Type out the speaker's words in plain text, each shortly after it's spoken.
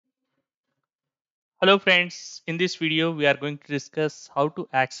Hello friends, in this video we are going to discuss how to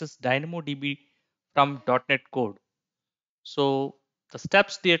access DynamoDB from .NET Code. So the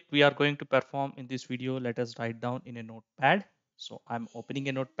steps that we are going to perform in this video, let us write down in a notepad. So I'm opening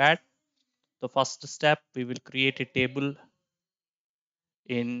a notepad. The first step, we will create a table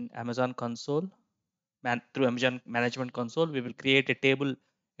in Amazon console. Through Amazon Management Console, we will create a table,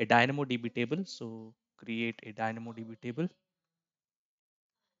 a DynamoDB table. So create a DynamoDB table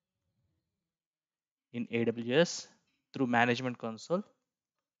in AWS through Management Console.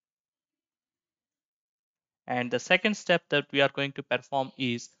 And the second step that we are going to perform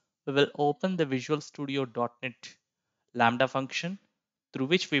is we will open the Visual Studio .NET Lambda function through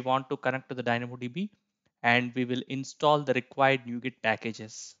which we want to connect to the DynamoDB, and we will install the required NuGet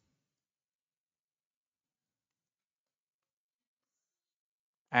packages.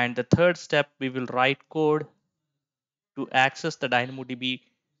 And the third step, we will write code to access the DynamoDB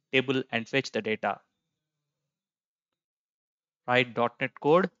table and fetch the data. Write .NET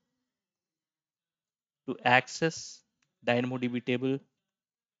code to access DynamoDB table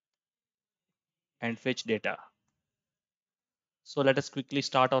and fetch data. So let us quickly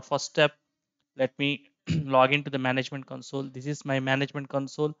start our first step. Let me log into the management console. This is my management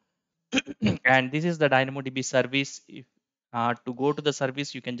console and this is the DynamoDB service. If to go to the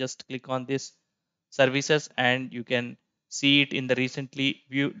service, you can just click on this services and you can see it in the recently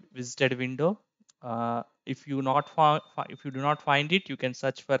viewed visited window. If you do not find it, you can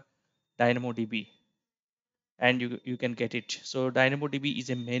search for DynamoDB and you can get it. So DynamoDB is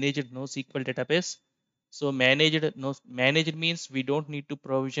a managed NoSQL database. So managed means we don't need to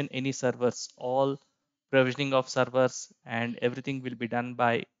provision any servers. All provisioning of servers and everything will be done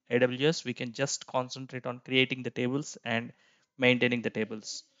by AWS. We can just concentrate on creating the tables and maintaining the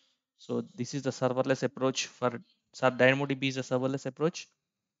tables. So this is the serverless approach for DynamoDB is a serverless approach.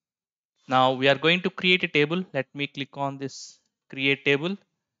 Now we are going to create a table. Let me click on this create table,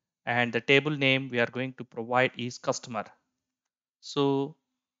 and the table name we are going to provide is customer. So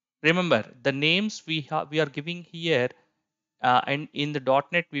remember the names we are giving here, and in the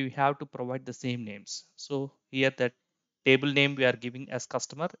 .NET we have to provide the same names. So here that table name we are giving as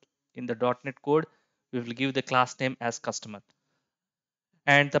customer. In the .NET code we will give the class name as customer,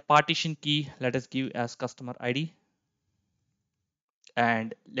 and the partition key let us give as customer ID,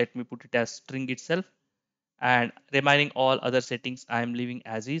 and let me put it as string itself, and remaining all other settings I am leaving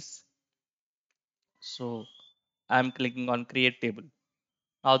as is. So I'm clicking on create table.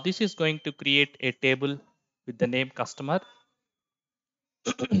 Now this is going to create a table with the name customer.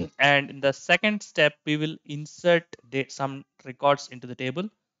 And in the second step, we will insert some records into the table.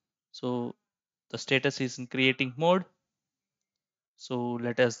 So the status is in creating mode. So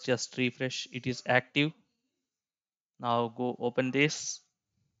let us just refresh. It is active. Now go open this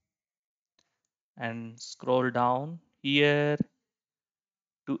and scroll down here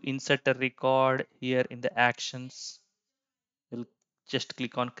to insert a record. Here in the actions, we'll just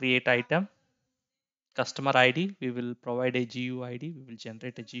click on create item. Customer ID, we will provide a GUID. We will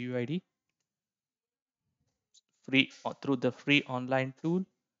generate a GUID free through the free online tool.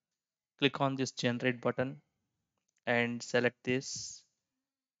 Click on this generate button and select this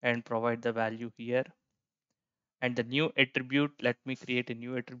and provide the value here. And the new attribute, let me create a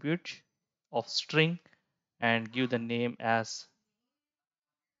new attribute of string and give the name as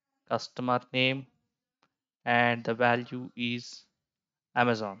customer name, and the value is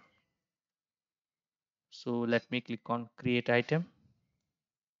Amazon. So let me click on create item.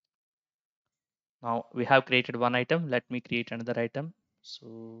 Now we have created one item. Let me create another item.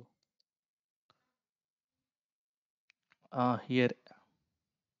 So here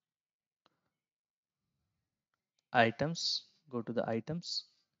items, go to the items,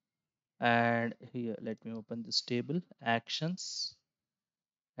 and here let me open this table actions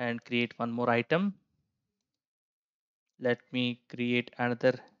and create one more item. Let me create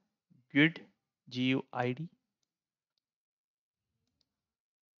another GUID,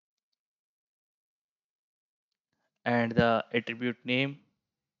 and the attribute name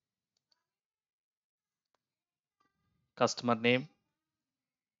customer name.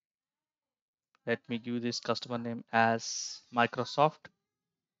 Let me give this customer name as Microsoft.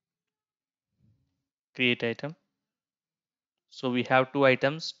 Create item. So we have two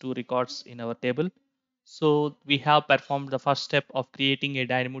items, two records in our table. So we have performed the first step of creating a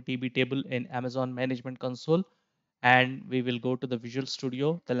DynamoDB table in Amazon Management Console, and we will go to the Visual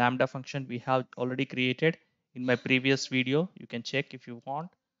Studio. The Lambda function we have already created in my previous video. You can check if you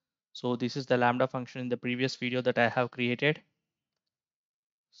want. So this is the Lambda function in the previous video that I have created.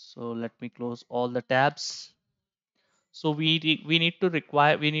 So let me close all the tabs. So we need to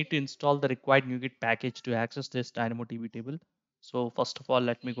install the required NuGet package to access this DynamoDB table. So first of all,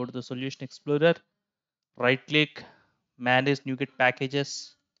 let me go to the Solution Explorer, right click, manage NuGet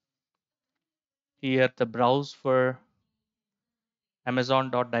packages. Here the browse for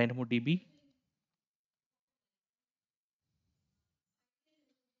amazon.dynamodb.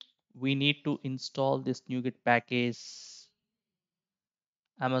 We need to install this NuGet package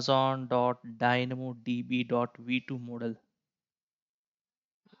amazon.dynamodb.v2 model.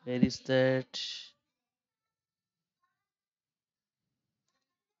 Where is that?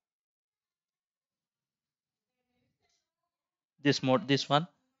 This one,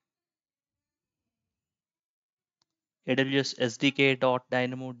 AWS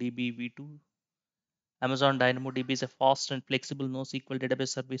SDK.dynamodb v2. Amazon DynamoDB is a fast and flexible NoSQL database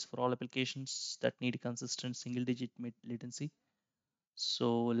service for all applications that need consistent single-digit latency.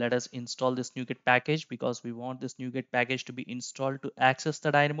 So let us install this NuGet package because we want this NuGet package to be installed to access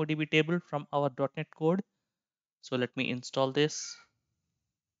the DynamoDB table from our .NET code. So let me install this.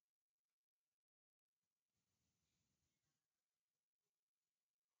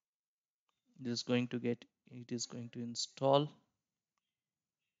 This is going to get, it is going to install.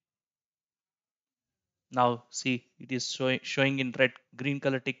 Now see, it is showing in red green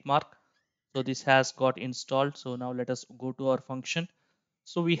color tick mark. So this has got installed. So now let us go to our function.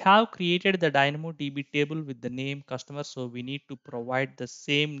 So we have created the DynamoDB table with the name customer. So we need to provide the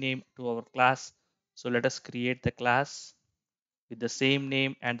same name to our class. So let us create the class with the same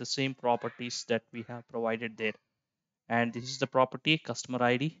name and the same properties that we have provided there. And this is the property customer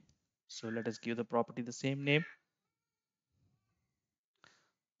ID. So let us give the property the same name,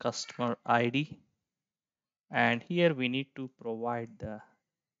 customer ID. And here we need to provide the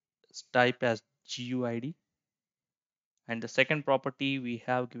type as GUID. And the second property we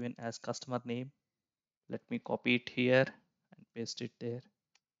have given as customer name. Let me copy it here and paste it there.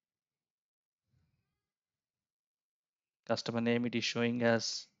 Customer name, it is showing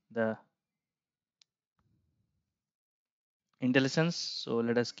as the intelligence. So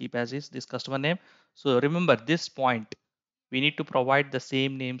let us keep as is this customer name. So remember this point, we need to provide the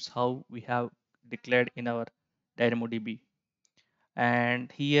same names how we have declared in our DynamoDB.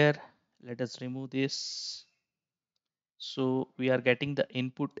 And here, let us remove this. So we are getting the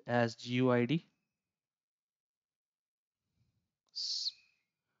input as GUID.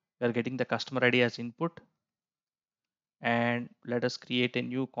 We are getting the customer ID as input. And let us create a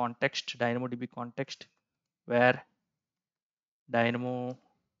new context, DynamoDB context, where DynamoDB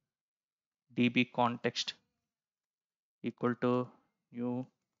context equal to new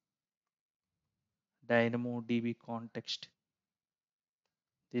DynamoDB context.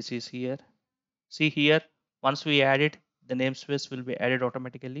 This is here. See here, once we add it, the namespace will be added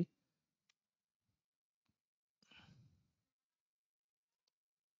automatically.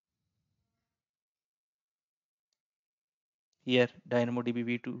 Here, DynamoDB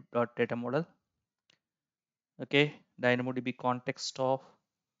v2.data model. Okay, DynamoDB context of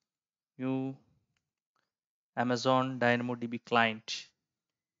new Amazon DynamoDB client.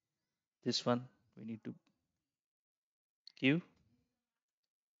 This one we need to give,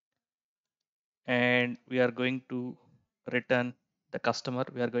 and we are going to return the customer.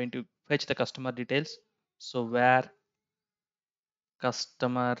 We are going to fetch the customer details. So where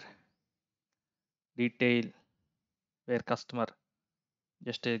customer detail, where customer,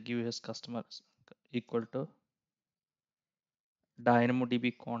 just give his customer equal to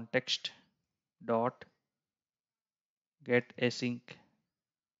DynamoDB context dot get async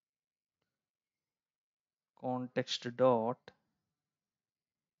context dot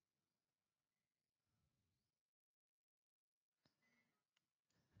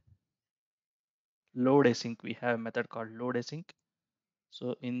load async. We have a method called load async.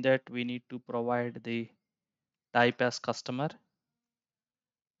 So in that we need to provide the type as customer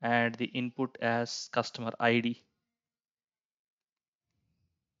and the input as customer ID.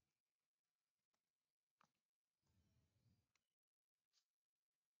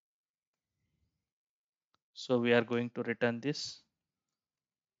 So we are going to return this.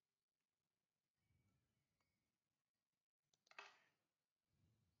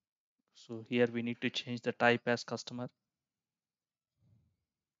 So here we need to change the type as customer.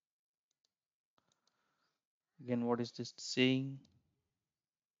 Again, what is this saying?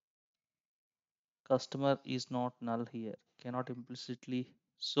 Customer is not null here, cannot implicitly.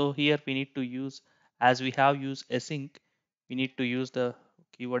 So here we need to use, as we have used async, we need to use the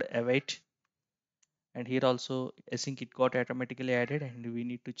keyword await. And here also async, it got automatically added, and we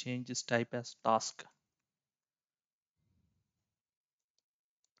need to change this type as task.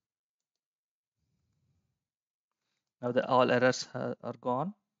 Now the all errors are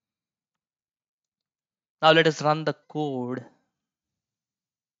gone. Now let us run the code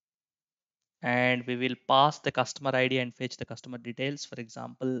and we will pass the customer ID and fetch the customer details. For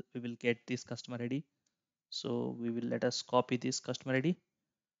example, we will get this customer ID. So we will let us copy this customer ID.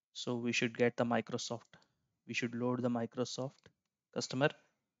 So we should get the Microsoft. We should load the Microsoft customer.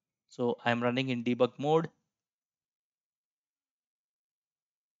 So I'm running in debug mode.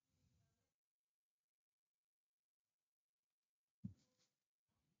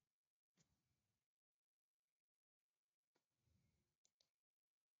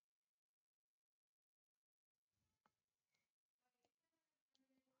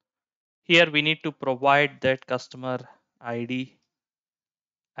 Here we need to provide that customer ID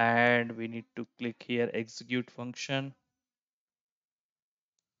and we need to click here execute function.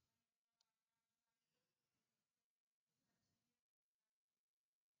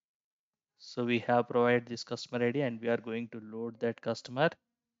 So we have provided this customer ID and we are going to load that customer.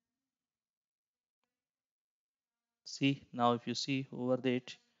 See now if you see over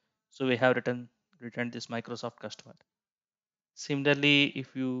it, so we have returned this Microsoft customer. Similarly,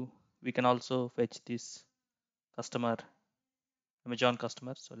 if you we can also fetch this customer Amazon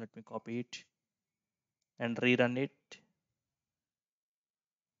customer. So let me copy it and rerun it.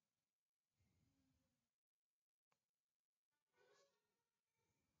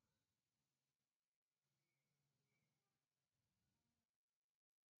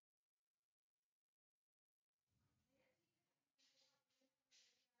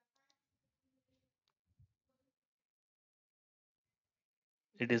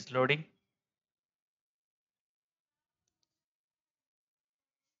 It is loading.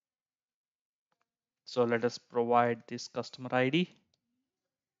 So let us provide this customer ID.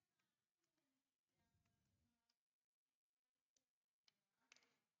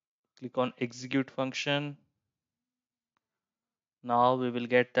 Click on execute function. Now we will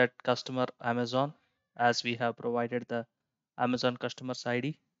get that customer Amazon as we have provided the Amazon customer's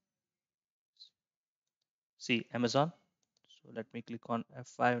ID. See Amazon. So let me click on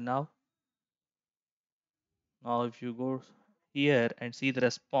F5 now. Now if you go here and see the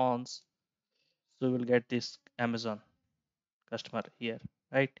response, so we'll get this Amazon customer here,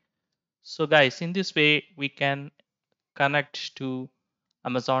 right? So guys, in this way we can connect to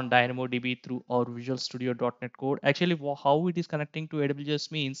Amazon DynamoDB through our Visual Studio .NET code. Actually, how it is connecting to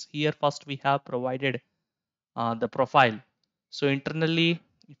AWS means here first we have provided the profile. So internally,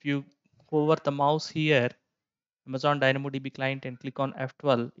 if you hover the mouse here, Amazon DynamoDB client and click on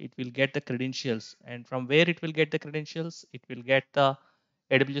F12, it will get the credentials. And from where it will get the credentials? It will get the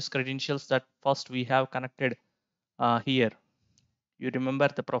AWS credentials that first we have connected here. You remember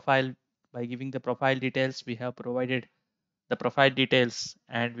the profile by giving the profile details, we have provided the profile details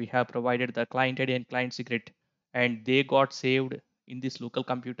and we have provided the client ID and client secret and they got saved in this local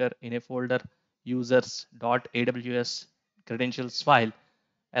computer in a folder users.aws credentials file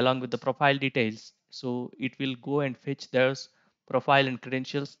along with the profile details. So it will go and fetch those profile and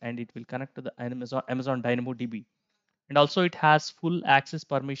credentials and it will connect to the Amazon DynamoDB. And also it has full access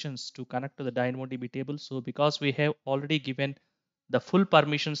permissions to connect to the DynamoDB table. So because we have already given the full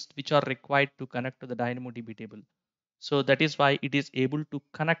permissions which are required to connect to the DynamoDB table. So that is why it is able to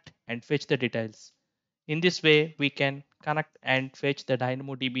connect and fetch the details. In this way, we can connect and fetch the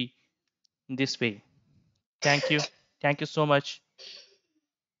DynamoDB in this way. Thank you. Thank you so much.